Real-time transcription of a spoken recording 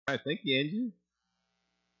All right, thank you, Angie.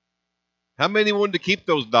 How many wanted to keep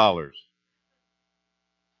those dollars?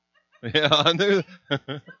 Yeah, I knew.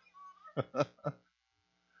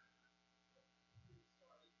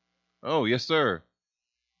 Oh, yes, sir.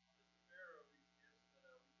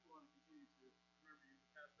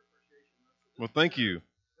 Well, thank you.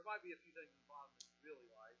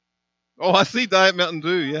 Oh, I see Diet Mountain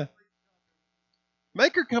Dew. Yeah,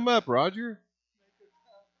 make her come up, Roger.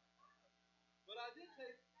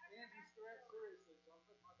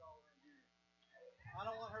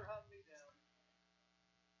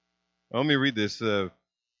 Let me read this.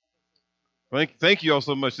 Thank you all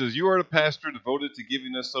so much. It says, you are the pastor devoted to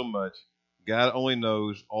giving us so much. God only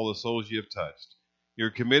knows all the souls you have touched. You're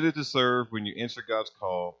committed to serve when you answer God's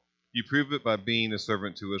call. You prove it by being a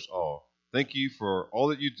servant to us all. Thank you for all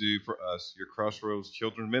that you do for us, your Crossroads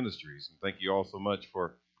Children Ministries. And thank you all so much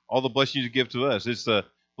for all the blessings you give to us. It's a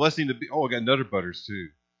blessing to be. Oh, I got Nutter Butters too.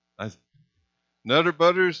 Nutter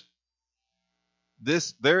Butters.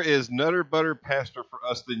 There is Nutter Butter pastor for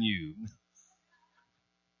us than you.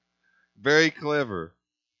 Very clever.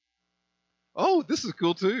 Oh, this is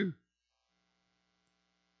cool too.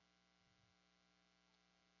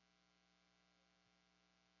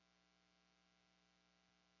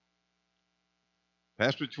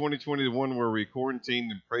 Pastor 2020, the one where we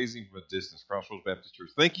quarantined and praising from a distance, Crossroads Baptist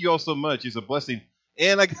Church. Thank you all so much. It's a blessing.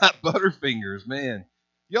 And I got Butterfingers, man.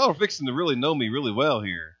 Y'all are fixing to really know me really well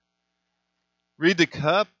here. Read the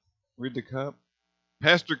cup. Read the cup.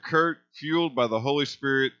 Pastor Kurt, fueled by the Holy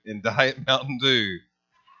Spirit and Diet Mountain Dew.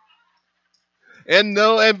 And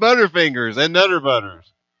Butterfingers and Nutter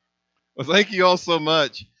Butters. Well, thank you all so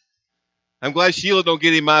much. I'm glad Sheila don't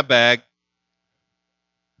get in my bag.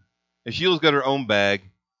 And Sheila's got her own bag.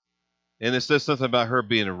 And it says something about her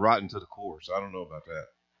being rotten to the core. So I don't know about that.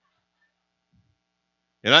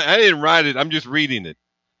 And I didn't write it. I'm just reading it.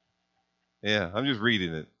 Yeah, I'm just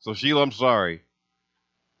reading it. So Sheila, I'm sorry.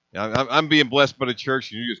 I'm being blessed by the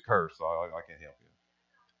church, and you just curse, so I can't help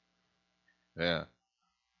you. Yeah.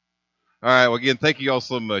 All right. Well, again, thank you all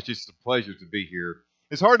so much. It's a pleasure to be here.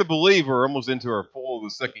 It's hard to believe we're almost into our full of the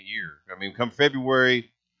second year. I mean, come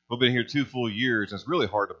February, we've been here 2 full years. And it's really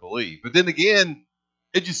hard to believe. But then again,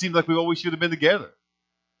 it just seems like we always should have been together.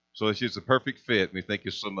 So it's just a perfect fit. We thank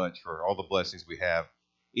you so much for all the blessings we have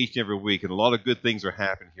each and every week. And a lot of good things are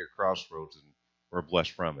happening here at Crossroads, and we're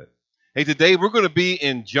blessed from it. Hey, today we're going to be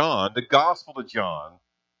in John, the Gospel of John,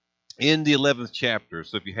 in the 11th chapter.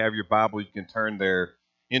 So if you have your Bible, you can turn there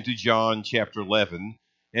into John chapter 11.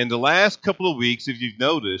 And the last couple of weeks, if you've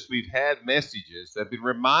noticed, we've had messages that have been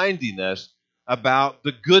reminding us about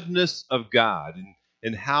the goodness of God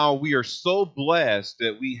and how we are so blessed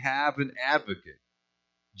that we have an advocate,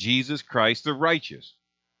 Jesus Christ the righteous.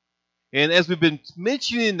 And as we've been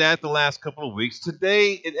mentioning that the last couple of weeks,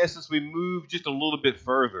 today, in essence, we move just a little bit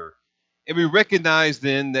further. And we recognize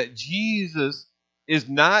then that Jesus is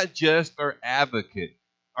not just our advocate,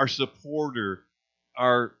 our supporter,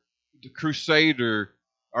 our crusader,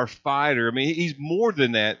 our fighter. I mean, he's more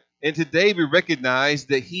than that. And today we recognize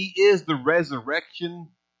that he is the resurrection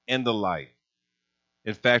and the life.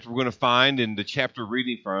 In fact, we're going to find in the chapter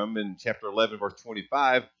reading from, in chapter 11, verse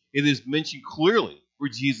 25, it is mentioned clearly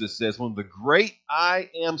where Jesus says one of the great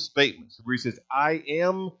I am statements, where he says, I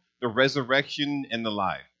am the resurrection and the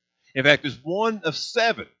life. In fact, it's one of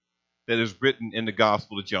 7 that is written in the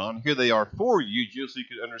Gospel of John. Here they are for you, just so you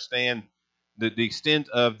can understand the extent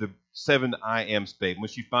of the 7 I am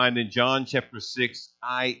statements. You find in John chapter 6,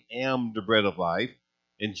 I am the bread of life.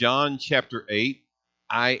 In John chapter 8,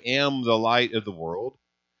 I am the light of the world.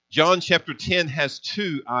 John chapter 10 has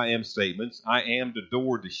 2 I am statements. I am the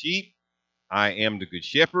door to sheep. I am the good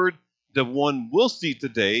shepherd. The one we'll see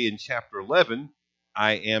today in chapter 11,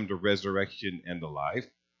 I am the resurrection and the life.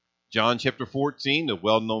 John chapter 14, the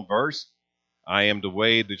well-known verse, I am the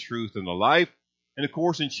way, the truth, and the life. And of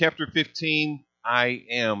course, in chapter 15, I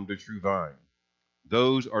am the true vine.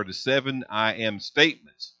 Those are the 7 I am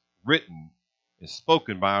statements written and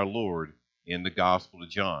spoken by our Lord in the Gospel of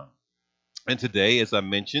John. And today, as I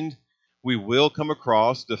mentioned, we will come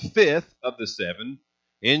across the 5th of the 7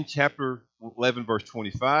 in chapter 11, verse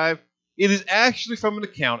 25. It is actually from an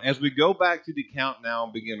account. As we go back to the account now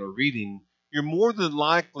and begin our reading, you're more than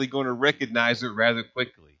likely going to recognize it rather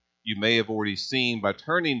quickly. You may have already seen by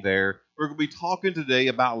turning there, we're going to be talking today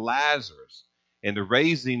about Lazarus and the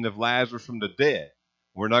raising of Lazarus from the dead.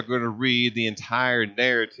 We're not going to read the entire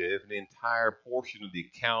narrative, the entire portion of the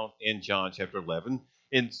account in John chapter 11.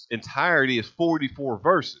 Its entirety is 44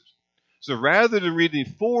 verses. So rather than reading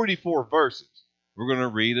 44 verses, we're going to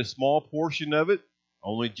read a small portion of it,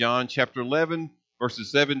 only John chapter 11,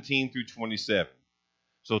 verses 17 through 27.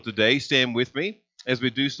 So today, stand with me as we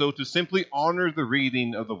do so to simply honor the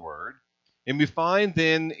reading of the Word. And we find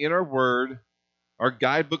then in our Word, our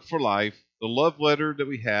guidebook for life, the love letter that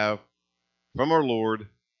we have from our Lord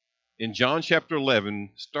in John chapter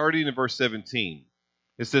 11, starting in verse 17.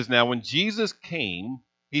 It says, "Now when Jesus came,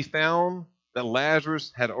 he found that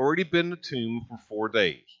Lazarus had already been in the tomb for 4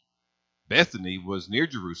 days. Bethany was near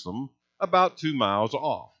Jerusalem, about 2 miles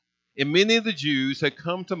off. And many of the Jews had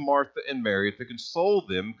come to Martha and Mary to console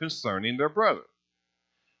them concerning their brother.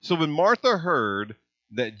 So when Martha heard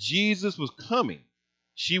that Jesus was coming,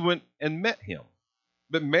 she went and met him.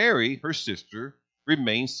 But Mary, her sister,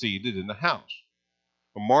 remained seated in the house.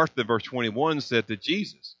 Martha, verse 21, said to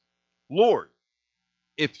Jesus, 'Lord,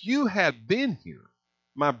 if you had been here,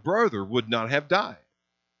 my brother would not have died.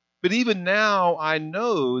 But even now I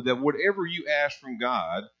know that whatever you ask from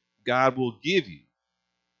God, God will give you.'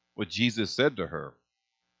 Well, Jesus said to her,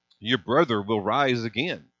 'Your brother will rise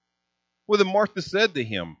again.' Well, then Martha said to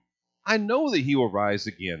him, 'I know that he will rise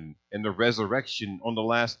again in the resurrection on the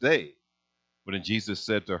last day.' But then Jesus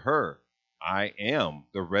said to her, 'I am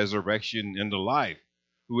the resurrection and the life.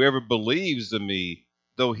 Whoever believes in me,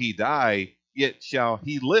 though he die, yet shall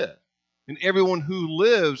he live. And everyone who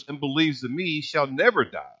lives and believes in me shall never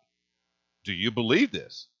die. Do you believe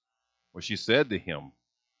this?' Well, she said to him,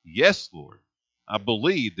 'Yes, Lord. I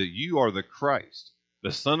believe that you are the Christ,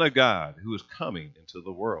 the Son of God, who is coming into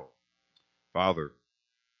the world.' Father,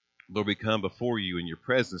 Lord, we come before you in your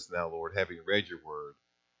presence now, Lord, having read your word.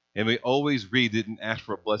 And we always read it and ask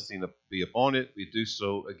for a blessing to be upon it. We do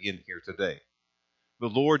so again here today.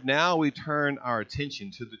 But Lord, now we turn our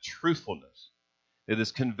attention to the truthfulness that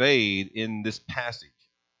is conveyed in this passage.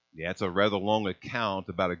 Yeah, it's a rather long account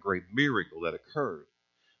about a great miracle that occurred.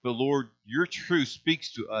 But Lord, your truth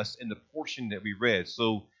speaks to us in the portion that we read.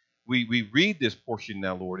 So we read this portion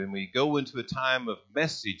now, Lord, and we go into a time of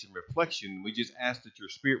message and reflection. We just ask that your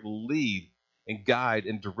Spirit will lead and guide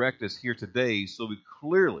and direct us here today so we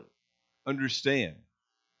clearly understand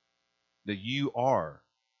that you are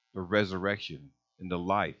the resurrection and the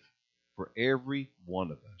life for every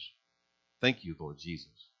one of us. Thank you, Lord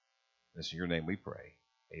Jesus. It's in your name we pray.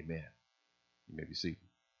 Amen. You may be seated.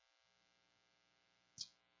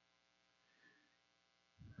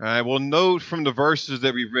 All right, well, note from the verses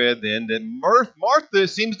that we read then that Martha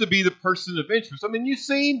seems to be the person of interest. I mean, you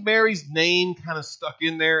see Mary's name kind of stuck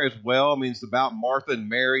in there as well. I mean, it's about Martha and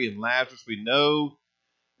Mary and Lazarus, we know.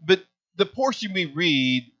 But the portion we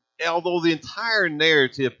read, although the entire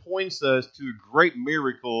narrative points us to a great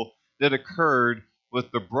miracle that occurred with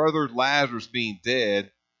the brother Lazarus being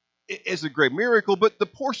dead, it's a great miracle, but the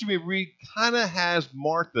portion we read kind of has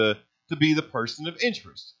Martha to be the person of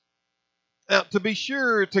interest. Now, to be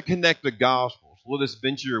sure to connect the Gospels, let us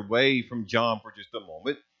venture away from John for just a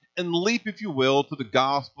moment and leap, if you will, to the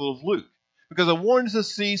Gospel of Luke. Because I wanted to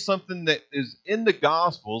see something that is in the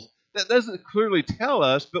Gospels that doesn't clearly tell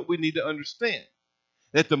us, but we need to understand.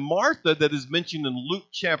 That the Martha that is mentioned in Luke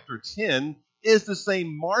chapter 10 is the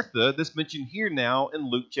same Martha that's mentioned here now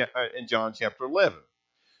in in John chapter 11.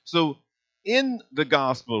 So in the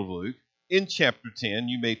Gospel of Luke, in chapter 10,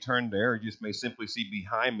 you may turn there, or you just may simply see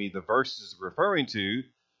behind me the verses referring to,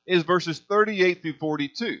 is verses 38 through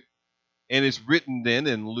 42. And it's written then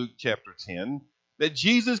in Luke chapter 10 that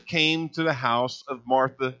Jesus came to the house of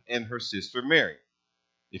Martha and her sister Mary.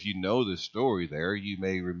 If you know the story there, you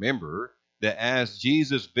may remember that as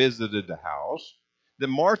Jesus visited the house, that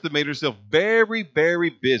Martha made herself very, very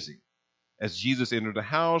busy as Jesus entered the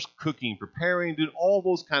house, cooking, preparing, doing all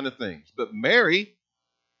those kind of things. But Mary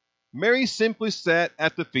simply sat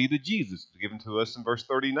at the feet of Jesus, given to us in verse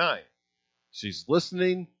 39. She's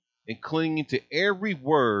listening and clinging to every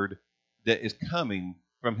word that is coming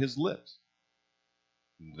from his lips.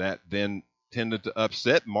 That then tended to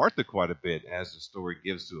upset Martha quite a bit, as the story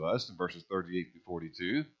gives to us in verses 38 to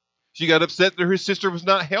 42. She got upset that her sister was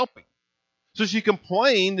not helping. So she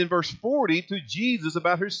complained in verse 40 to Jesus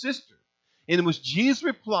about her sister. And it was Jesus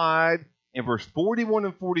replied in verse 41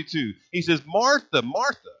 and 42. He says, "Martha,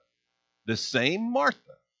 Martha," the same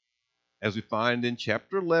Martha, as we find in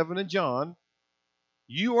chapter 11 of John,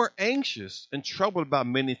 "you are anxious and troubled about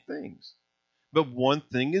many things, but one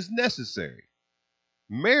thing is necessary.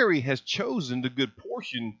 Mary has chosen the good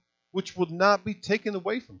portion, which will not be taken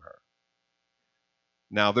away from her."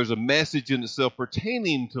 Now, there's a message in itself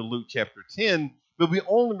pertaining to Luke chapter 10, but we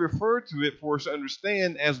only refer to it for us to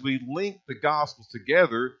understand as we link the Gospels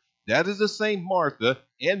together. That is the same Martha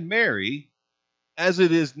and Mary as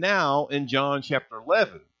it is now in John chapter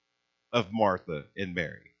 11 of Martha and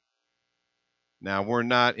Mary. Now, we're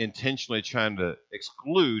not intentionally trying to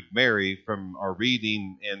exclude Mary from our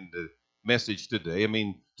reading and the message today. I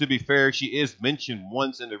mean, to be fair, she is mentioned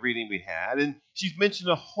once in the reading we had, and she's mentioned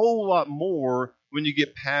a whole lot more when you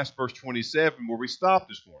get past verse 27 where we stopped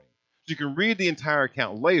this morning. So you can read the entire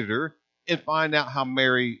account later and find out how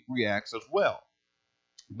Mary reacts as well.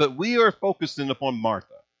 But we are focusing upon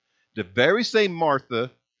Martha, the very same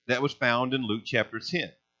Martha that was found in Luke chapter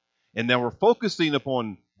 10. And now we're focusing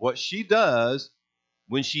upon what she does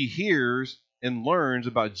when she hears and learns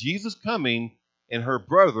about Jesus coming and her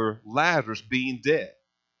brother Lazarus being dead.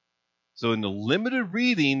 So in the limited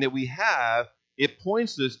reading that we have, it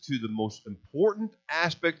points us to the most important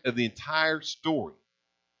aspect of the entire story.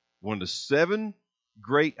 One of the 7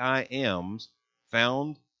 great I ams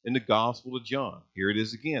found in the Gospel of John. Here it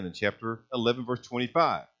is again in chapter 11, verse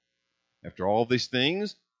 25. After all these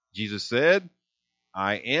things, Jesus said,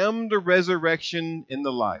 I am the resurrection and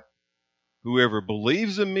the life. Whoever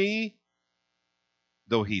believes in me,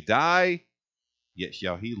 though he die, yet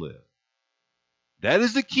shall he live. That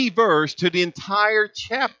is the key verse to the entire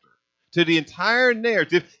chapter, to the entire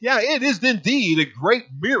narrative. Yeah, it is indeed a great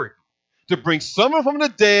miracle. To bring someone from the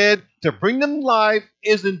dead, to bring them to life,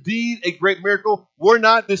 is indeed a great miracle. We're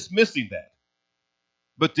not dismissing that.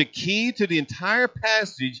 But the key to the entire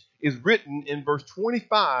passage is written in verse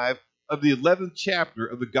 25 of the 11th chapter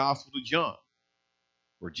of the Gospel of John,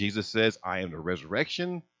 where Jesus says, I am the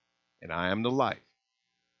resurrection and I am the life.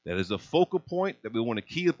 That is a focal point that we want to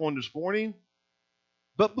key up on this morning.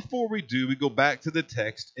 But before we do, we go back to the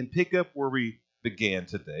text and pick up where we began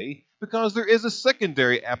today, because there is a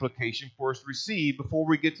secondary application for us to receive before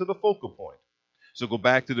we get to the focal point. So go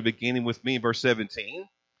back to the beginning with me in verse 17.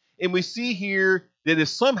 And we see here that if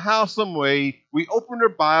somehow, some way, we open our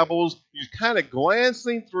Bibles, you're kind of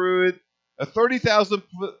glancing through it, a 30,000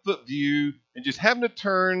 foot view, and just having to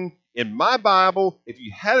turn in my Bible, if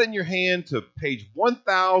you had it in your hand, to page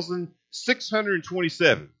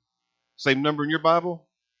 1,627. Same number in your Bible?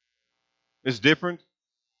 It's different?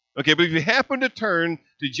 Okay, but if you happen to turn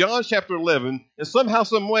to John chapter 11, and somehow,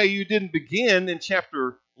 some way, you didn't begin in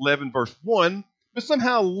chapter 11, verse 1, but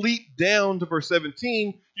somehow leap down to verse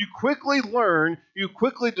 17, you quickly learn, you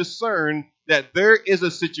quickly discern that there is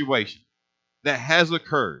a situation that has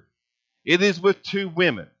occurred. It is with 2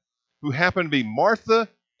 women who happen to be Martha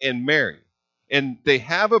and Mary. And they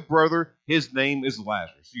have a brother, his name is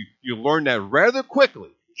Lazarus. You learn that rather quickly,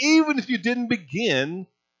 even if you didn't begin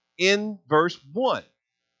in verse 1.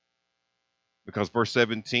 Because verse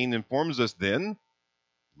 17 informs us then,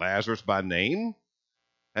 Lazarus by name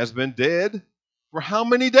has been dead for how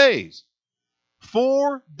many days?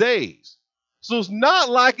 4 days. So it's not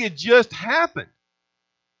like it just happened.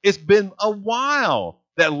 It's been a while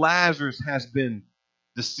that Lazarus has been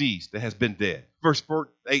deceased, that has been dead. Verse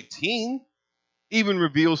 18 even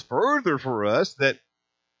reveals further for us that,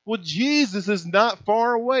 well, Jesus is not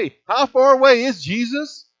far away. How far away is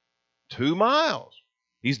Jesus? 2 miles.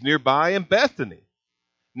 He's nearby in Bethany.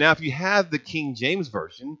 Now, if you have the King James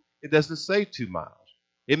Version, it doesn't say 2 miles.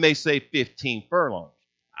 It may say 15 furlongs.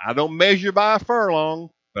 I don't measure by a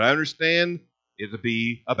furlong, but I understand it'll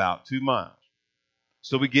be about 2 miles.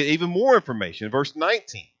 So we get even more information in verse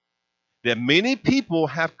 19, that many people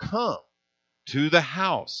have come to the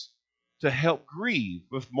house to help grieve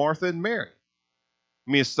with Martha and Mary.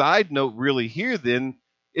 I mean, a side note really here then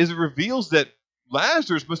is it reveals that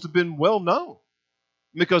Lazarus must have been well known,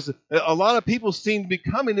 because a lot of people seem to be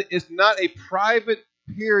coming. It's not a private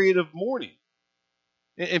period of mourning.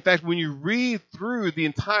 In fact, when you read through the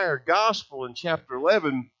entire gospel in chapter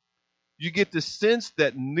 11, you get the sense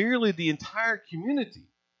that nearly the entire community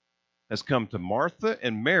has come to Martha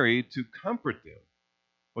and Mary to comfort them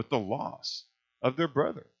with the loss of their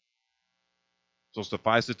brother. So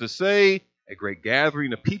suffice it to say, a great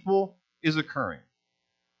gathering of people is occurring.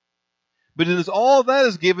 But as all that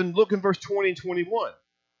is given, look in verse 20 and 21.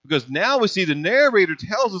 Because now we see the narrator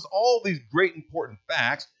tells us all these great important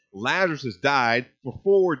facts. Lazarus has died for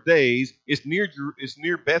 4 days. It's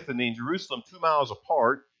near Bethany in Jerusalem, 2 miles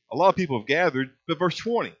apart. A lot of people have gathered. But verse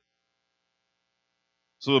 20.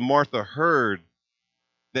 So when Martha heard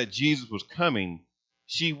that Jesus was coming,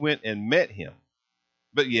 she went and met him.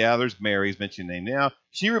 But yeah, there's Mary's mentioned name now.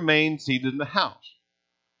 She remained seated in the house.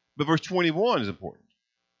 But verse 21 is important.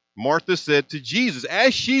 Martha said to Jesus,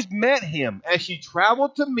 as she's met him, as she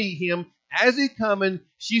traveled to meet him, as he's coming,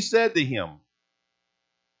 she said to him,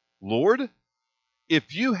 Lord,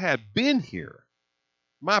 if you had been here,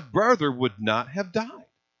 my brother would not have died.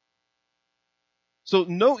 So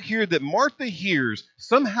note here that Martha hears,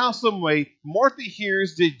 somehow, some way, Martha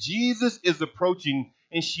hears that Jesus is approaching,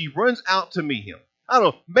 and she runs out to meet him. I don't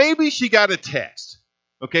know, maybe she got a text.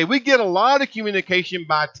 Okay, we get a lot of communication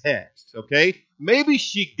by text. Okay, maybe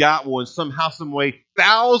she got one somehow, some way,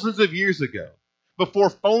 thousands of years ago, before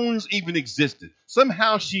phones even existed.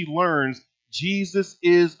 Somehow she learns Jesus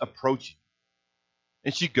is approaching,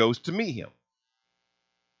 and she goes to meet him.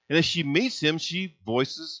 And as she meets him, she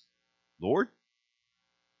voices, Lord,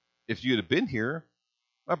 if you had been here,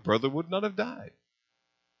 my brother would not have died.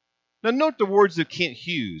 Now, note the words of Kent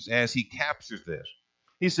Hughes as he captures this.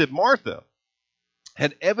 He said, Martha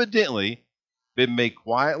had evidently been made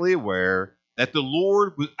quietly aware that the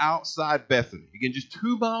Lord was outside Bethany, again, just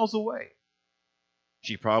 2 miles away.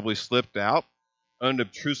 She probably slipped out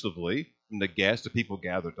unobtrusively from the guests, the people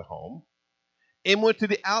gathered to home, and went to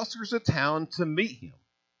the outskirts of town to meet him.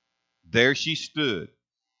 There she stood,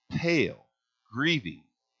 pale, grieving,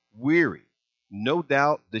 weary, no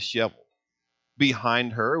doubt disheveled.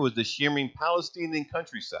 Behind her was the shimmering Palestinian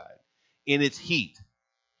countryside in its heat.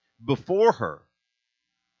 Before her,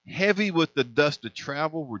 heavy with the dust of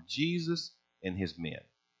travel, were Jesus and his men.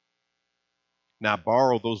 Now, I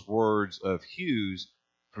borrow those words of Hughes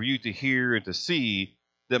for you to hear and to see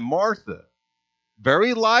that Martha,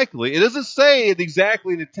 very likely, it doesn't say it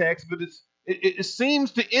exactly in the text, but it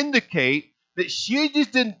seems to indicate that she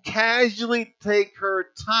just didn't casually take her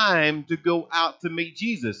time to go out to meet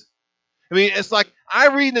Jesus. I mean, it's like I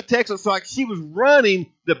read in the text, it's like she was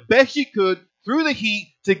running the best she could through the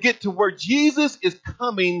heat to get to where Jesus is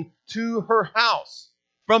coming to her house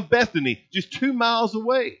from Bethany, just 2 miles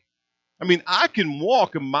away. I mean, I can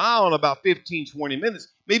walk a mile in about 15, 20 minutes,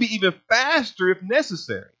 maybe even faster if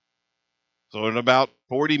necessary. So in about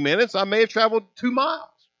 40 minutes, I may have traveled 2 miles.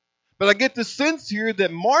 But I get the sense here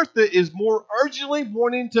that Martha is more urgently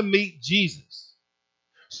wanting to meet Jesus.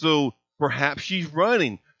 So perhaps she's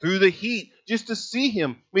running through the heat just to see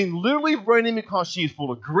him. I mean, literally running because she's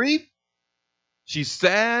full of grief. She's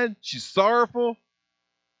sad. She's sorrowful.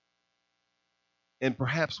 And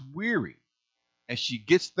perhaps weary as she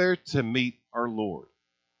gets there to meet our Lord.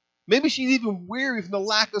 Maybe she's even weary from the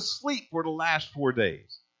lack of sleep for the last 4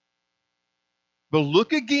 days. But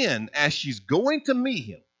look again as she's going to meet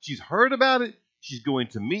him. She's heard about it. She's going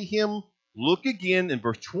to meet him. Look again in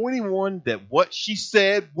verse 21 that what she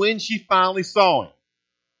said when she finally saw him.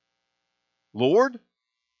 Lord,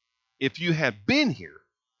 if you had been here,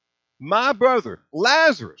 my brother,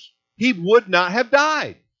 Lazarus, he would not have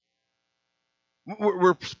died.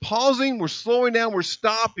 We're pausing, we're slowing down, we're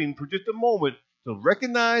stopping for just a moment to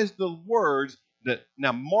recognize the words that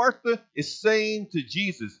now Martha is saying to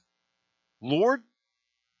Jesus, Lord,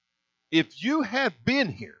 if you had been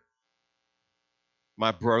here,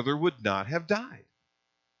 my brother would not have died.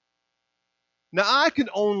 Now I can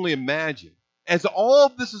only imagine as all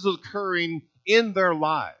of this is occurring in their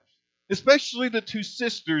lives, especially the two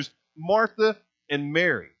sisters, Martha and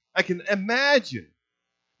Mary. I can imagine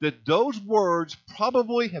that those words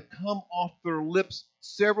probably have come off their lips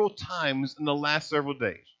several times in the last several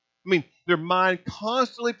days. I mean, their mind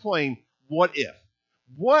constantly playing, what if?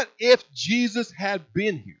 What if Jesus had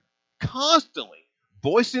been here? Constantly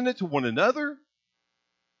voicing it to one another,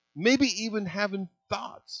 maybe even having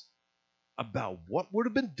thoughts about what would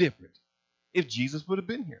have been different if Jesus would have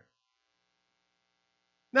been here.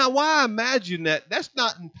 Now, why I imagine that's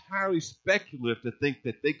not entirely speculative to think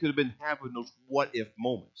that they could have been having those what-if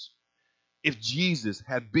moments. If Jesus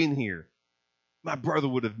had been here, my brother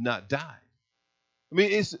would have not died. I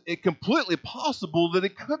mean, it's completely possible that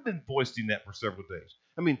it could have been voicing that for several days.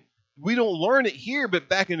 I mean, we don't learn it here, but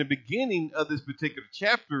back in the beginning of this particular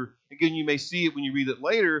chapter, again, you may see it when you read it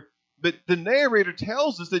later, but the narrator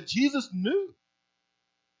tells us that Jesus knew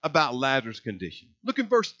about Lazarus' condition. Look in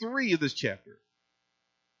verse 3 of this chapter.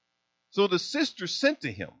 So the sister sent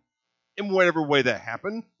to him, in whatever way that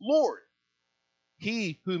happened, Lord,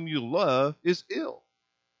 he whom you love is ill.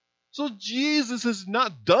 So Jesus is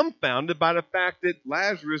not dumbfounded by the fact that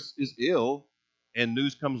Lazarus is ill, and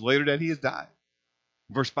news comes later that he has died.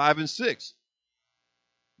 Verse 5 and 6.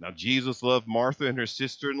 Now Jesus loved Martha and her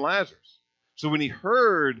sister and Lazarus. So when he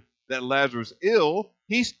heard that Lazarus was ill,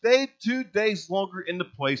 he stayed 2 days longer in the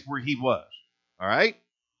place where he was. All right?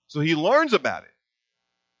 So he learns about it.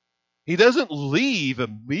 He doesn't leave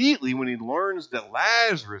immediately when he learns that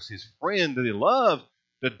Lazarus, his friend that he loves,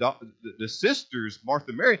 the sisters, Martha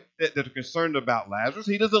and Mary, that are concerned about Lazarus,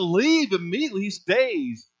 he doesn't leave immediately. He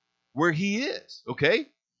stays where he is. Okay?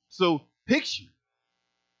 So picture,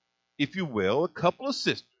 if you will, a couple of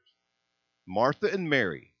sisters, Martha and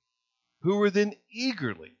Mary, who were then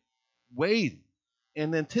eagerly waiting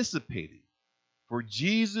and anticipating for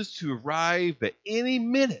Jesus to arrive at any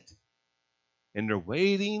minute. And they're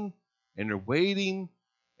waiting, and they're waiting,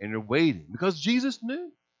 and they're waiting. Because Jesus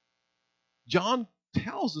knew. John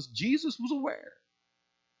tells us Jesus was aware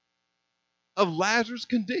of Lazarus'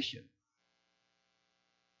 condition.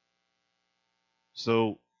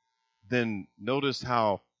 So then notice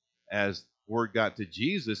how, as word got to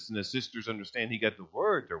Jesus and the sisters understand he got the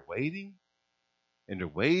word, they're waiting and they're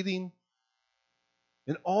waiting.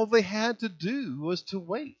 And all they had to do was to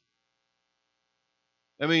wait.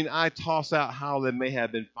 I mean, I toss out how they may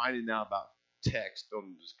have been finding out about text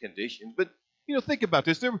on this condition, but think about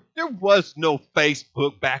this. There was no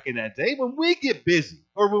Facebook back in that day. When we get busy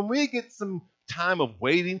or when we get some time of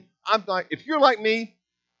waiting, I'm like, if you're like me,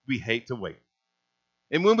 we hate to wait.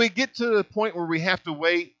 And when we get to the point where we have to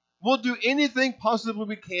wait, we'll do anything possibly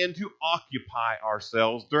we can to occupy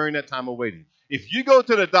ourselves during that time of waiting. If you go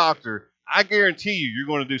to the doctor, I guarantee you're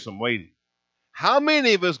going to do some waiting. How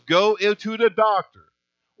many of us go into the doctor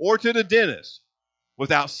or to the dentist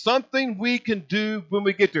without something we can do when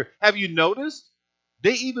we get there? Have you noticed?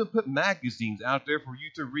 They even put magazines out there for you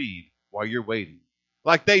to read while you're waiting.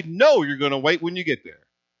 Like they know you're going to wait when you get there.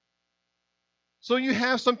 So you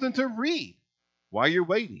have something to read while you're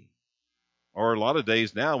waiting. Or a lot of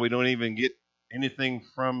days now, we don't even get anything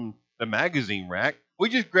from the magazine rack. We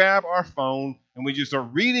just grab our phone and we just start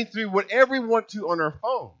reading through whatever we want to on our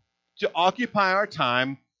phone to occupy our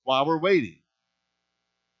time while we're waiting.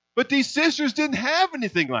 But these sisters didn't have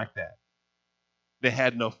anything like that. They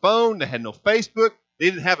had no phone. They had no Facebook. They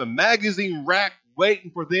didn't have a magazine rack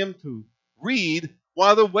waiting for them to read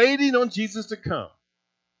while they're waiting on Jesus to come.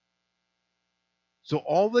 So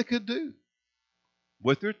all they could do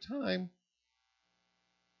with their time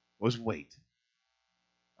was wait.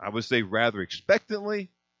 I would say rather expectantly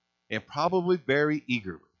and probably very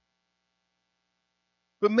eagerly.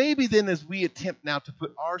 But maybe then as we attempt now to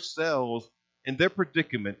put ourselves in their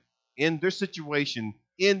predicament, in their situation,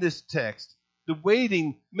 in this text, the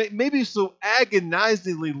waiting may be so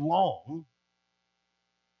agonizingly long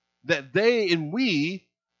that they and we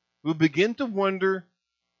will begin to wonder,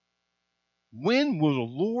 when will the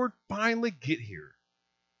Lord finally get here?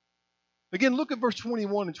 Again, look at verse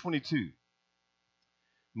 21 and 22.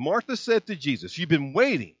 Martha said to Jesus, she'd been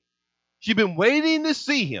waiting. She'd been waiting to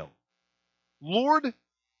see him. Lord,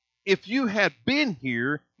 if you had been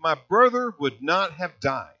here, my brother would not have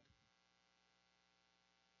died.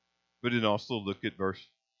 But then also look at verse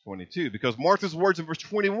 22, because Martha's words in verse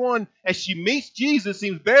 21, as she meets Jesus,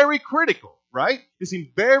 seems very critical, right? It seems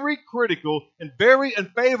very critical and very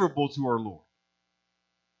unfavorable to our Lord.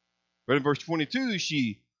 But in verse 22,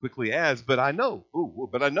 she quickly adds, but I know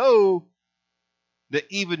that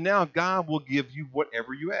even now God will give you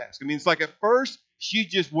whatever you ask. I mean, it's like at first, she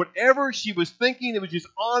just, whatever she was thinking, it was just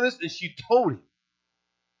honest, and she told him.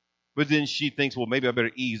 But then she thinks, well, maybe I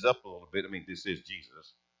better ease up a little bit. I mean, this is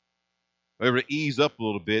Jesus. I better ease up a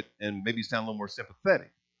little bit and maybe sound a little more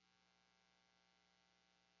sympathetic.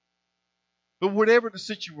 But whatever the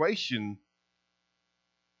situation,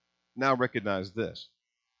 now recognize this.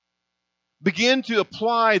 Begin to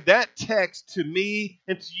apply that text to me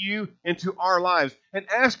and to you and to our lives. And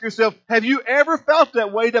ask yourself, have you ever felt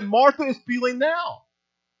that way that Martha is feeling now?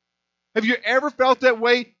 Have you ever felt that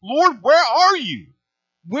way? Lord, where are you?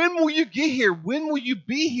 When will you get here? When will you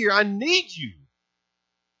be here? I need you.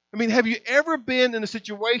 I mean, have you ever been in a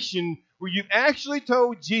situation where you've actually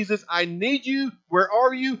told Jesus, I need you, where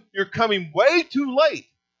are you? You're coming way too late.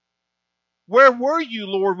 Where were you,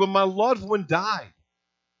 Lord, when my loved one died?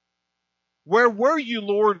 Where were you,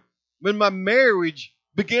 Lord, when my marriage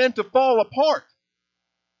began to fall apart?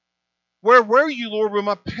 Where were you, Lord, when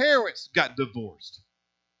my parents got divorced?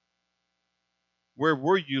 Where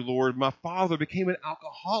were you, Lord, my father became an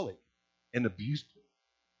alcoholic and abused me?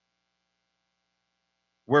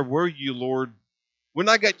 Where were you, Lord, when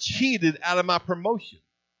I got cheated out of my promotion?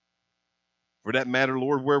 For that matter,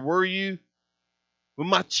 Lord, where were you when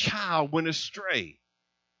my child went astray?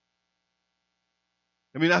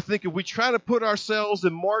 I mean, I think if we try to put ourselves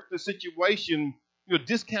in Martha's situation,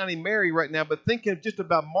 discounting Mary right now, but thinking just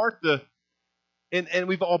about Martha, and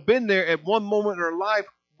we've all been there at one moment in our life,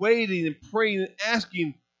 waiting and praying and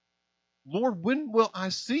asking, Lord, when will I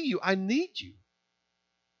see you? I need you.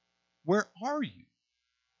 Where are you?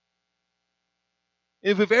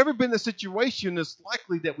 If we've ever been in a situation, it's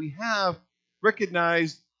likely that we have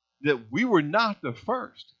recognized that we were not the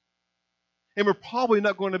first. And we're probably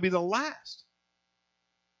not going to be the last.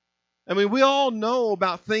 I mean, we all know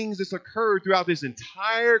about things that's occurred throughout this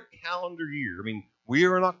entire calendar year. I mean, we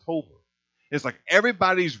are in October. It's like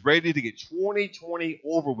everybody's ready to get 2020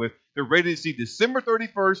 over with. They're ready to see December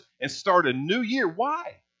 31st and start a new year.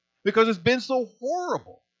 Why? Because it's been so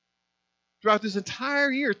horrible. Throughout this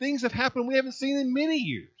entire year, things have happened we haven't seen in many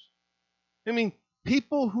years. I mean,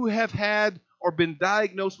 people who have had or been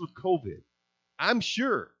diagnosed with COVID, I'm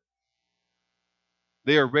sure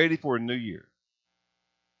they are ready for a new year.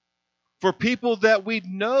 For people that we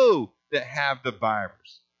know that have the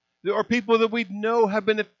virus, there are people that we know have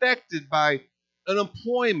been affected by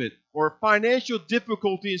unemployment or financial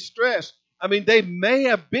difficulty and stress. I mean, they may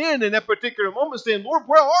have been in that particular moment saying, Lord,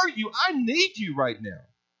 where are you? I need you right now.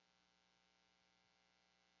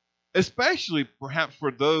 Especially perhaps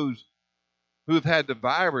for those who have had the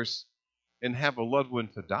virus and have a loved one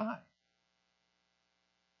to die.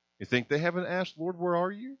 You think they haven't asked, Lord, where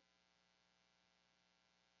are you?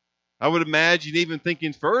 I would imagine, even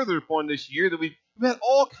thinking further upon this year, that we've had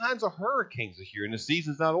all kinds of hurricanes this year, and the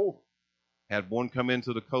season's not over. Had one come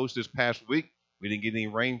into the coast this past week. We didn't get any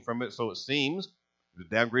rain from it, so it seems. It was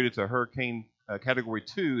downgraded to hurricane category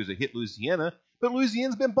 2 as it hit Louisiana, but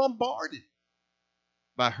Louisiana's been bombarded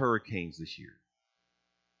by hurricanes this year.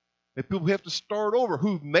 And people have to start over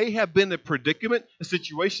who may have been in a predicament, a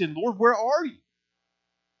situation, Lord, where are you?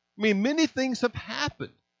 I mean, many things have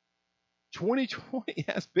happened. 2020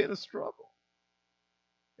 has been a struggle.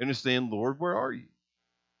 And they're saying, Lord, where are you?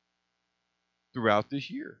 Throughout this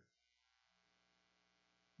year.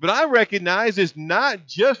 But I recognize it's not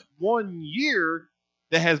just one year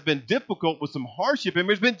that has been difficult with some hardship. And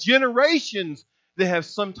there's been generations that have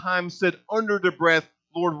sometimes said under the breath,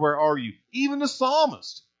 Lord, where are you? Even the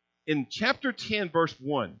psalmist in chapter 10, verse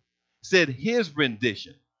 1, said his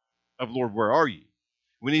rendition of Lord, where are you?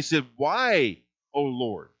 When he said, why, O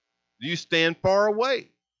Lord, do you stand far away?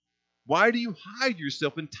 Why do you hide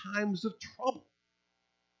yourself in times of trouble?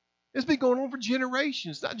 It's been going on for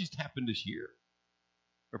generations. It's not just happened this year.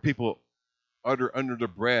 Or people utter under their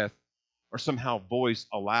breath or somehow voice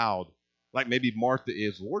aloud, like maybe Martha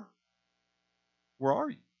is, Lord, where are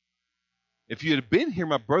you? If you had been here,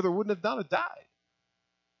 my brother wouldn't have died.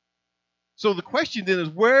 So the question then is,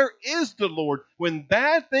 where is the Lord when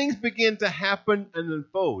bad things begin to happen and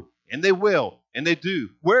unfold? And they will, and they do.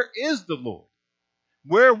 Where is the Lord?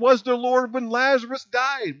 Where was the Lord when Lazarus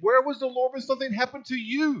died? Where was the Lord when something happened to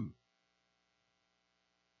you?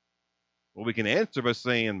 Well, we can answer by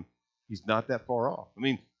saying he's not that far off. I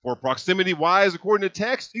mean, for proximity-wise, according to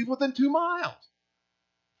text, he's within 2 miles,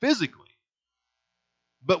 physically.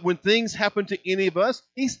 But when things happen to any of us,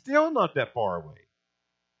 he's still not that far away.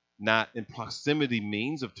 Not in proximity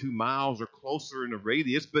means of 2 miles or closer in a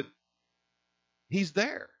radius, but he's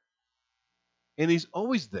there. And he's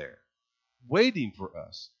always there, waiting for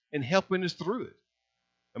us and helping us through it.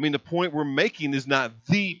 I mean, the point we're making is not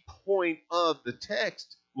the point of the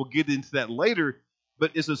text. We'll get into that later,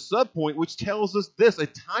 but it's a subpoint which tells us this, a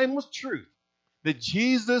timeless truth, that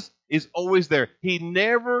Jesus is always there. He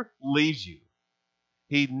never leaves you.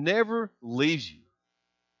 He never leaves you.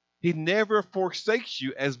 He never forsakes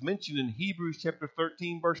you, as mentioned in Hebrews chapter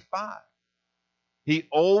 13, verse 5. He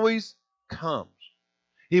always comes.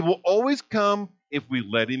 He will always come if we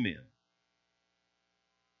let him in.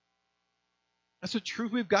 That's a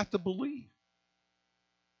truth we've got to believe.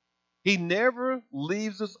 He never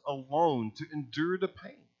leaves us alone to endure the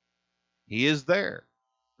pain. He is there,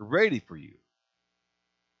 ready for you.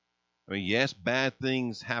 I mean, yes, bad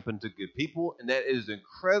things happen to good people, and that is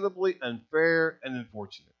incredibly unfair and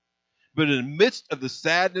unfortunate. But in the midst of the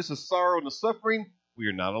sadness, the sorrow, and the suffering, we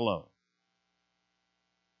are not alone.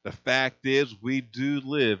 The fact is, we do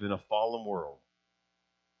live in a fallen world.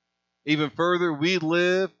 Even further, we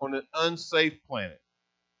live on an unsafe planet.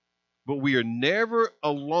 But we are never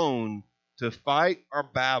alone to fight our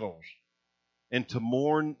battles and to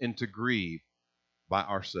mourn and to grieve by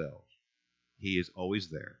ourselves. He is always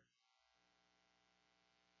there.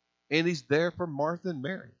 And he's there for Martha and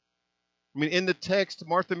Mary. I mean, in the text,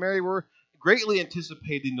 Martha and Mary were greatly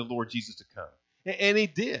anticipating the Lord Jesus to come. And he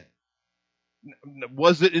did.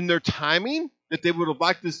 Was it in their timing that they would have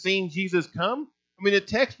liked to see Jesus come? I mean, the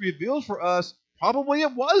text reveals for us probably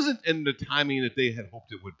it wasn't in the timing that they had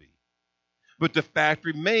hoped it would be. But the fact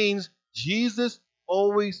remains, Jesus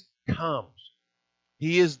always comes.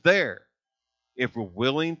 He is there if we're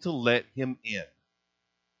willing to let him in.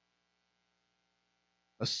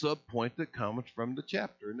 A subpoint that comes from the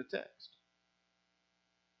chapter in the text.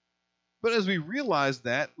 But as we realize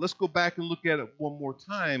that, let's go back and look at it one more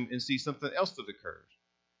time and see something else that occurs.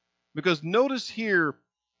 Because notice here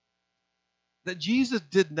that Jesus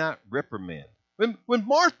did not reprimand. When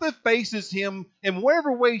Martha faces him, in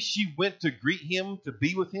whatever way she went to greet him, to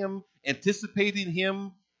be with him, anticipating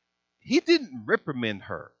him, he didn't reprimand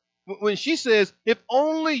her. When she says, if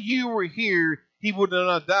only you were here, he would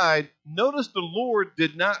not have died, notice the Lord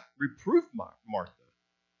did not reprove Martha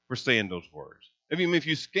for saying those words. I mean, if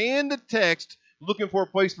you scan the text, looking for a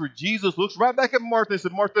place where Jesus looks right back at Martha and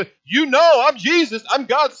said, Martha, you know I'm Jesus. I'm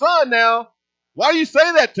God's son now. Why do you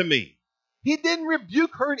say that to me? He didn't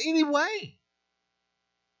rebuke her in any way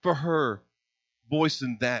for her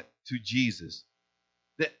voicing that to Jesus.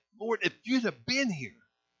 That, Lord, if you'd have been here,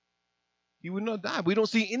 he would not die. We don't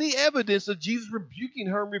see any evidence of Jesus rebuking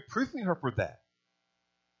her and reproving her for that.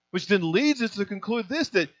 Which then leads us to conclude this,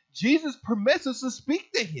 that Jesus permits us to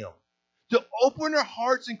speak to him, to open our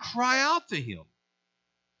hearts and cry out to him,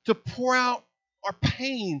 to pour out our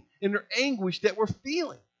pain and our anguish that we're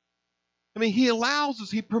feeling. I mean, he allows us,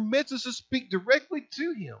 he permits us to speak directly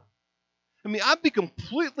to him. I mean, I'd be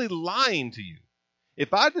completely lying to you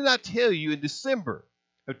if I did not tell you in December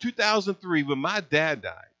of 2003 when my dad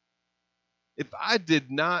died, if I did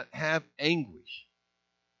not have anguish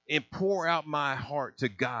and pour out my heart to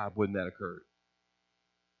God when that occurred.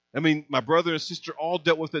 I mean, my brother and sister all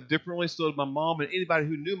dealt with it differently, so did my mom and anybody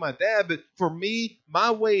who knew my dad. But for me,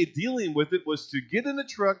 my way of dealing with it was to get in the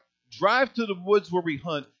truck, drive to the woods where we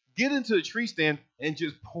hunt, get into a tree stand, and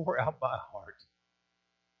just pour out my heart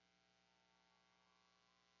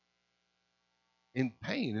in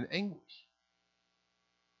pain and anguish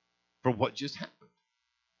for what just happened.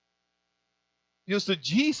 You know, so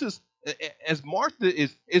Jesus, as Martha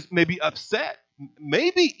is maybe upset,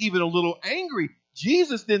 maybe even a little angry,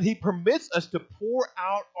 Jesus then he permits us to pour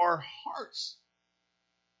out our hearts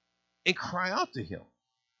and cry out to him.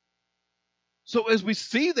 So as we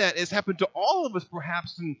see that it's happened to all of us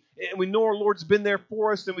perhaps, and we know our Lord's been there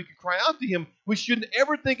for us and we can cry out to him, we shouldn't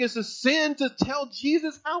ever think it's a sin to tell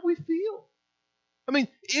Jesus how we feel. I mean,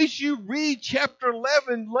 as you read chapter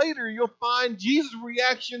 11 later, you'll find Jesus'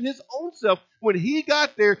 reaction, his own self, when he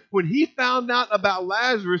got there, when he found out about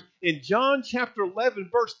Lazarus. In John chapter 11,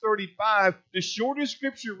 verse 35, the shortest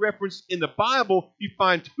scripture reference in the Bible, you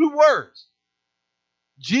find two words.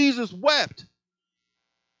 Jesus wept.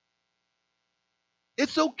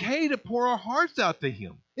 It's okay to pour our hearts out to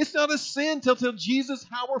him. It's not a sin to tell Jesus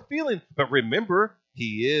how we're feeling. But remember,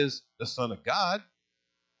 he is the Son of God.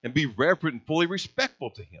 And be reverent and fully respectful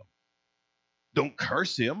to him. Don't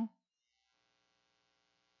curse him,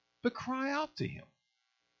 but cry out to him.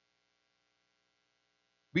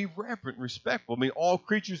 Be reverent and respectful. I mean, all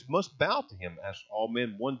creatures must bow to him, as all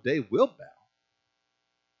men one day will bow.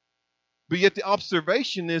 But yet the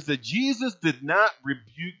observation is that Jesus did not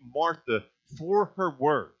rebuke Martha for her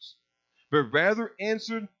words, but rather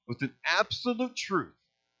answered with an absolute truth.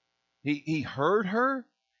 He heard her.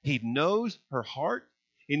 He knows her heart.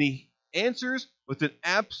 And he answers with an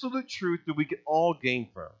absolute truth that we can all gain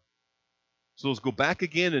from. So let's go back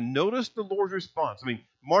again and notice the Lord's response. I mean,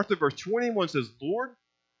 Martha, verse 21 says, Lord,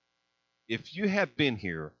 if you had been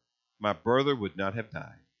here, my brother would not have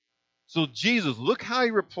died. So Jesus, look how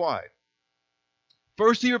he replied.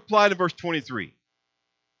 First, he replied in verse 23,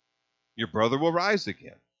 your brother will rise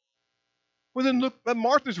again. Well, then look at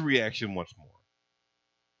Martha's reaction once more.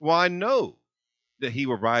 Well, I know that he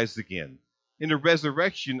will rise again in the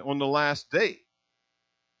resurrection on the last day.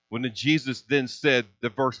 When Jesus then said the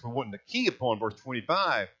verse we're wanting to key upon, verse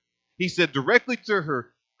 25, he said directly to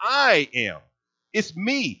her, I am. It's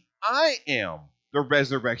me. I am the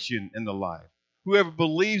resurrection and the life. Whoever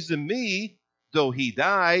believes in me, though he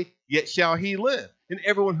die, yet shall he live. And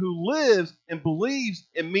everyone who lives and believes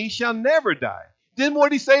in me shall never die. Then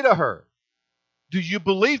what did he say to her? Do you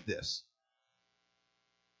believe this?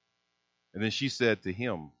 And then she said to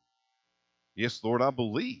him, yes, Lord, I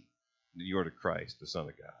believe that you are the Christ, the Son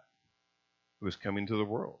of God, who is coming to the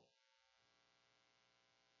world.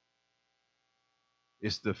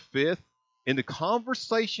 It's the fifth in the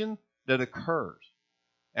conversation that occurs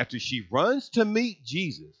after she runs to meet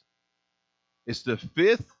Jesus. It's the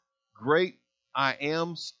fifth great I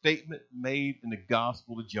am statement made in the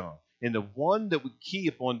Gospel of John, and the one that we key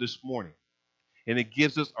upon this morning. And it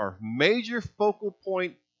gives us our major focal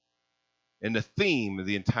point and the theme of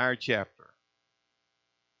the entire chapter.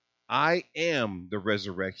 I am the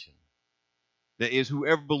resurrection. That is,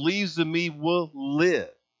 whoever believes in me will live,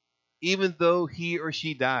 even though he or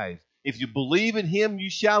she dies. If you believe in him, you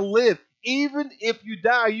shall live. Even if you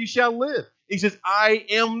die, you shall live. He says, I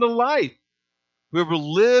am the life. Whoever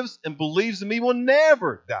lives and believes in me will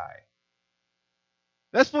never die.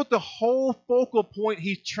 That's what the whole focal point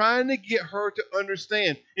he's trying to get her to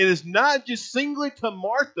understand. It is not just singly to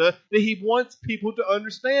Martha that he wants people to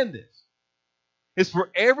understand this. It's for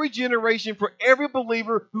every generation, for every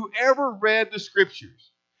believer who ever read the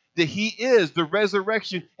scriptures, that he is the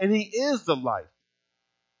resurrection and he is the life.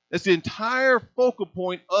 That's the entire focal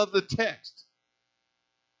point of the text.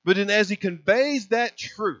 But then as he conveys that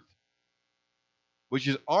truth, which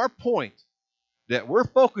is our point, that we're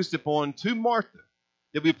focused upon to Martha,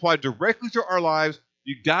 that we apply directly to our lives,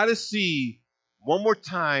 you got to see one more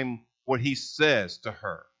time what he says to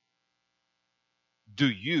her. Do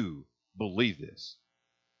you believe this?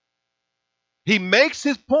 He makes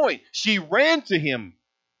his point. She ran to him,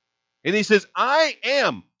 and he says, I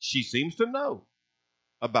am. She seems to know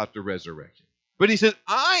about the resurrection. But he says,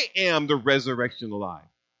 I am the resurrection and life.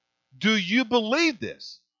 Do you believe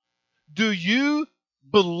this? Do you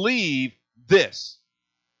believe this?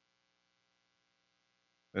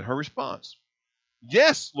 And her response,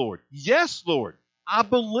 yes, Lord. Yes, Lord. I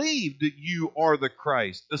believe that you are the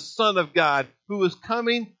Christ, the Son of God, who is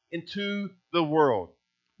coming into the world.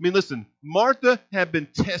 I mean, listen, Martha had been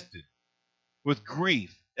tested with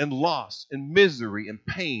grief and loss and misery and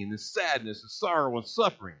pain and sadness and sorrow and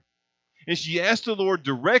suffering. And she asked the Lord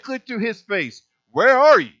directly to his face, where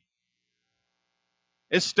are you?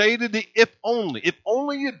 And stated the if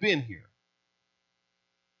only you'd been here.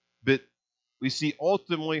 But we see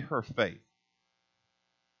ultimately her faith,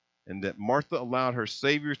 and that Martha allowed her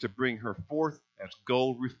Savior to bring her forth as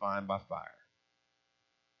gold refined by fire.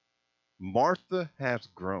 Martha has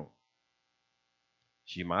grown.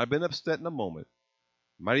 She might have been upset in a moment,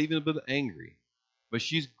 might even have been angry, but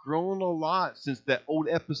she's grown a lot since that old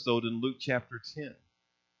episode in Luke chapter 10.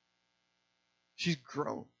 She's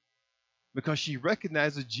grown because she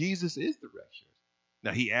recognizes Jesus is the resurrection.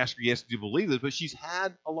 Now, he asked her, yes, do you believe this? But she's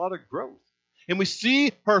had a lot of growth. And we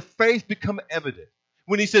see her faith become evident.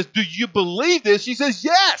 When he says, do you believe this? She says,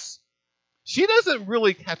 yes. She doesn't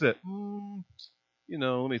really have to,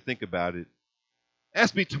 let me think about it.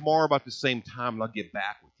 Ask me tomorrow about the same time and I'll get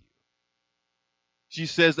back with you. She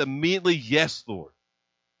says immediately, yes, Lord.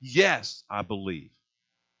 Yes, I believe.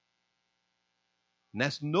 And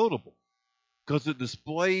that's notable because it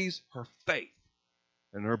displays her faith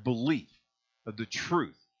and her belief of the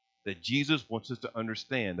truth that Jesus wants us to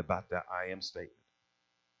understand about that I am statement.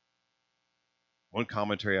 One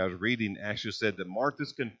commentary I was reading actually said that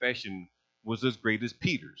Martha's confession was as great as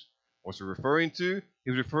Peter's. What's he referring to?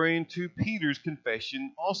 He was referring to Peter's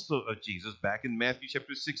confession also of Jesus back in Matthew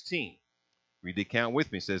chapter 16. Read the account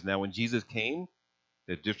with me. It says, now when Jesus came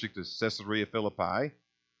to the district of Caesarea Philippi,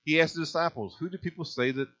 he asked the disciples, who do people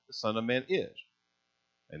say that the Son of Man is?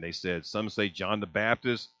 And they said, some say John the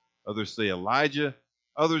Baptist, others say Elijah,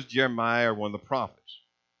 others Jeremiah or one of the prophets.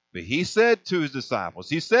 But he said to his disciples,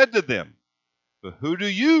 he said to them, but who do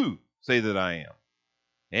you say that I am?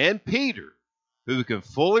 And Peter, who we can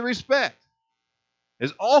fully respect,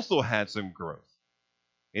 has also had some growth.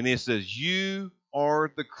 And he says, you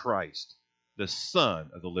are the Christ, the Son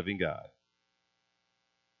of the living God.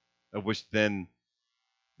 Of which then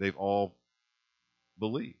they've all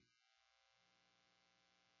believed.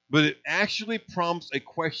 But it actually prompts a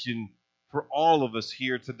question for all of us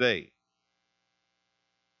here today.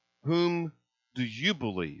 Whom do you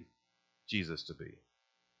believe Jesus to be?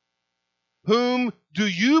 Whom do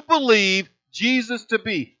you believe Jesus to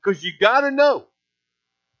be? Because you got to know.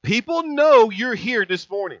 People know you're here this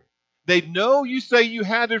morning. They know you say you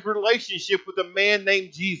had this relationship with a man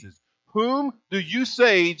named Jesus. Whom do you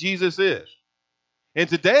say Jesus is? And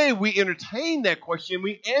today we entertain that question.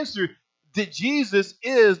 We answer that Jesus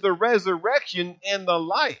is the resurrection and the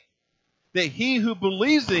life. That he who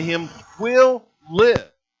believes in him will live.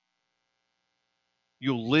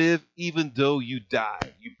 You'll live even though you die.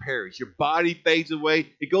 You perish. Your body fades away.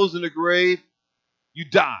 It goes in the grave. You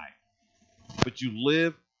die. But you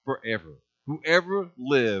live forever. Whoever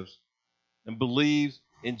lives and believes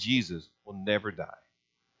in Jesus will never die.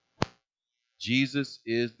 Jesus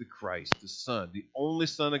is the Christ, the Son, the only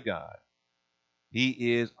Son of God.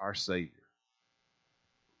 He is our Savior.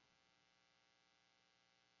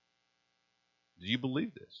 Do you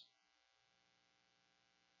believe this?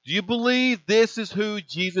 Do you believe this is who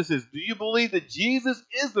Jesus is? Do you believe that Jesus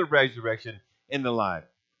is the resurrection and the life?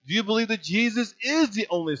 Do you believe that Jesus is the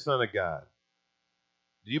only Son of God?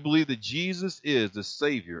 Do you believe that Jesus is the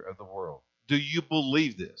Savior of the world? Do you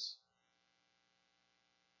believe this?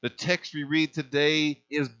 The text we read today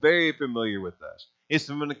is very familiar with us. It's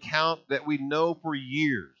from an account that we know for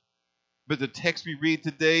years. But the text we read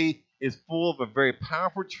today is full of a very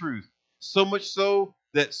powerful truth, so much so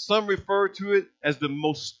that some refer to it as the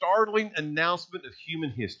most startling announcement of human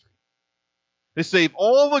history. They say of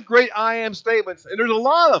all the great I am statements, and there's a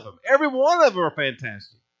lot of them. Every one of them are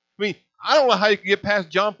fantastic. I mean, I don't know how you can get past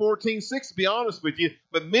John 14:6, to be honest with you,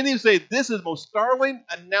 but many say this is the most startling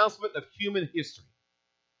announcement of human history.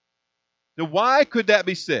 Now, why could that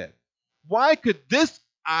be said? Why could this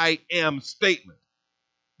I am statement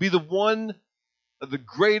be the one of the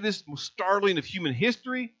greatest, most startling of human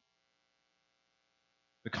history?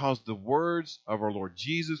 because the words of our Lord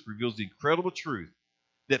Jesus reveals the incredible truth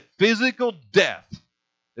that physical death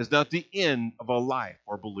is not the end of a life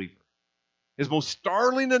for a believer. It's the most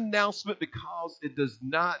startling announcement because it does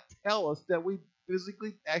not tell us that we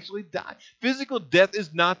physically actually die. Physical death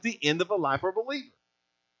is not the end of a life for a believer.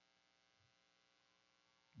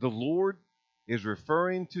 The Lord is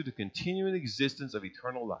referring to the continuing existence of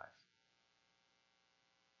eternal life.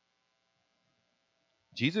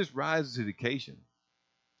 Jesus rises to the occasion.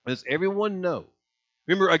 As everyone knows,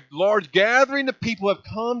 remember, a large gathering of people have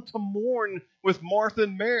come to mourn with Martha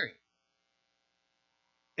and Mary.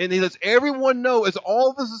 And he lets everyone know, as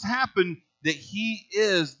all this has happened, that he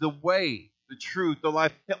is the way, the truth, the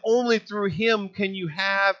life. And only through him can you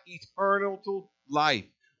have eternal life.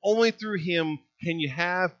 Only through him can you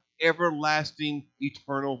have everlasting,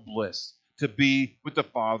 eternal bliss to be with the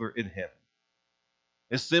Father in heaven.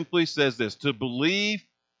 It simply says this: to believe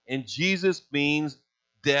in Jesus means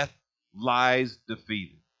death lies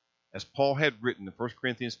defeated. As Paul had written in 1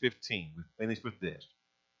 Corinthians 15, we finish with this: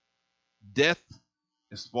 death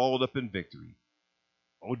is swallowed up in victory.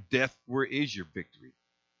 Oh, death, where is your victory?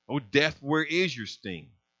 Oh, death, where is your sting?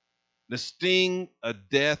 The sting of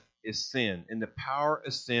death is sin, and the power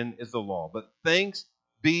of sin is the law. But thanks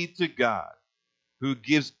be to God, who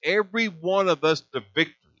gives every one of us the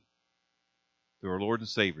victory through our Lord and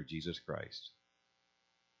Savior, Jesus Christ.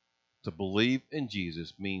 To believe in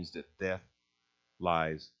Jesus means that death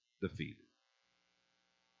lies defeated.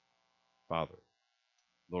 Father,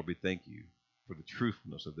 Lord, we thank you for the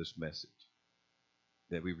truthfulness of this message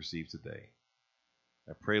that we received today.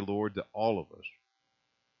 I pray, Lord, that all of us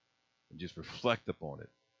and just reflect upon it,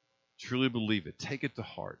 truly believe it, take it to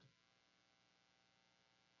heart.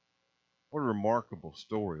 What a remarkable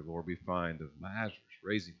story, Lord, we find of Lazarus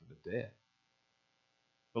raising from the dead.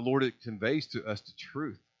 But Lord, it conveys to us the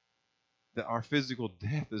truth that our physical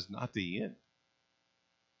death is not the end.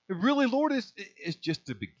 It really, Lord, is just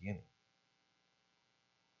the beginning.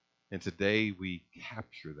 And today we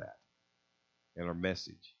capture that in our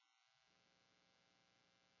message.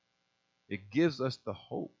 It gives us the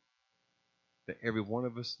hope that every one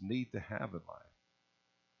of us need to have in life.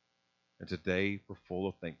 And today we're full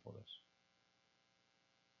of thankfulness.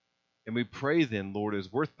 And we pray then, Lord,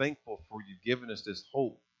 as we're thankful for you giving us this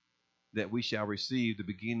hope that we shall receive the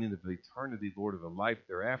beginning of eternity, Lord, of a life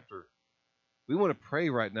thereafter. We want to pray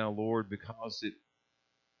right now, Lord, because it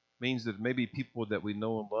means that maybe people that we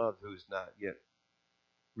know and love who's not yet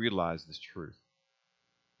realized this truth.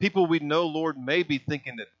 People we know, Lord, may be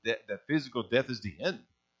thinking that physical death is the end.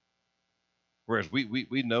 Whereas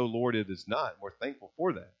we know, Lord, it is not. We're thankful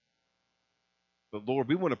for that. But, Lord,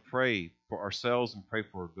 we want to pray for ourselves and pray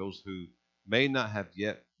for those who may not have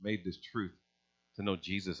yet made this truth to know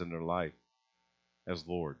Jesus in their life as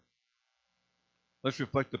Lord. Let's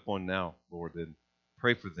reflect upon now, Lord, and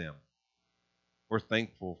pray for them. We're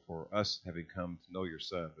thankful for us having come to know your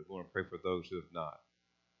Son, but we want to pray for those who have not.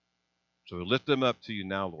 So we lift them up to you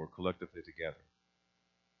now, Lord, collectively together.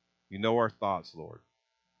 You know our thoughts, Lord.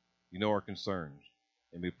 You know our concerns.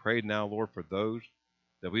 And we pray now, Lord, for those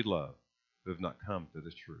that we love who have not come to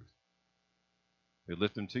this truth. We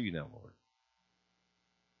lift them to you now, Lord.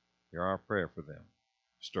 Hear our prayer for them.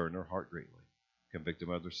 Stir in their heart greatly. Convict them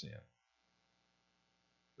of their sin.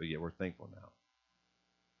 But yet we're thankful now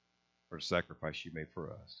for the sacrifice you made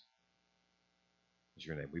for us. In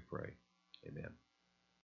your name we pray. Amen.